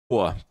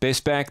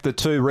Best back, the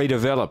 2,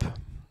 Redevelop.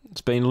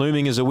 It's been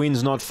looming as a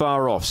win's not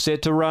far off.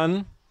 Set to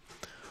run.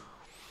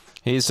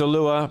 Here's the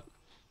lure.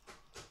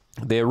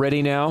 They're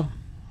ready now.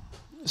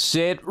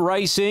 Set,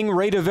 racing,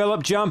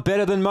 Redevelop jump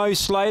better than Mo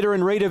Slater,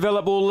 and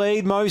Redevelop will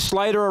lead. Mo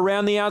Slater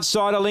around the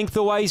outside, a length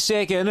away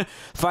second.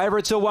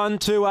 Favourites are 1,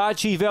 2,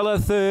 Archie Vella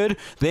third,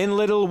 then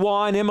Little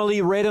Wine,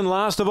 Emily Red, and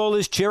last of all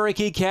is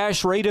Cherokee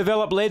Cash.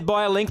 Redevelop led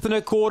by a length and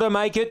a quarter,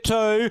 make it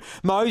 2.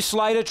 Mo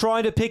Slater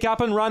trying to pick up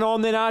and run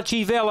on, then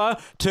Archie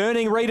Vella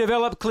turning.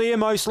 Redevelop clear,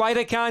 Mo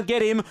Slater can't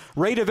get him.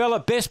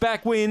 Redevelop best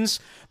back wins.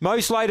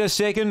 Mo Slater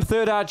second,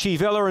 third Archie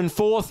Vella, and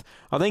fourth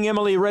I think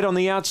Emily Red on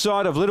the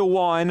outside of Little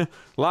Wine.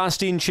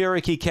 Last in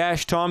Cherokee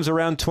Cash, times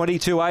around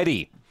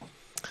 22.80.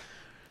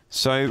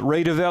 So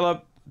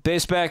Redevelop,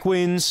 best back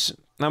wins.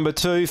 Number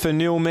 2 for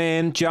Neil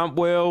Mann. Jump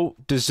well,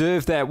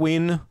 deserved that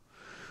win.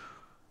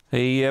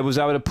 He was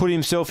able to put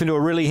himself into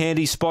a really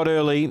handy spot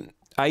early.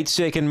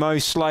 8-second Mo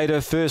Slater,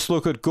 first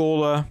look at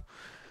Gawler.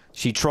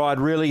 She tried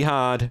really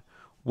hard.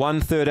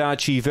 1/3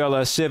 Archie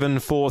Vella,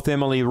 7/4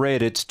 Emily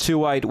Red. It's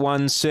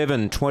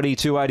 2.817,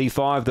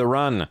 22.85 the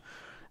run.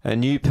 A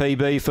new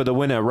PB for the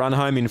winner. Run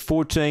home in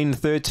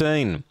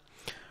 14.13.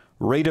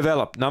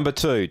 Redevelop, number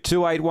 2,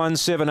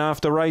 2.817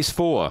 after race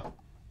 4.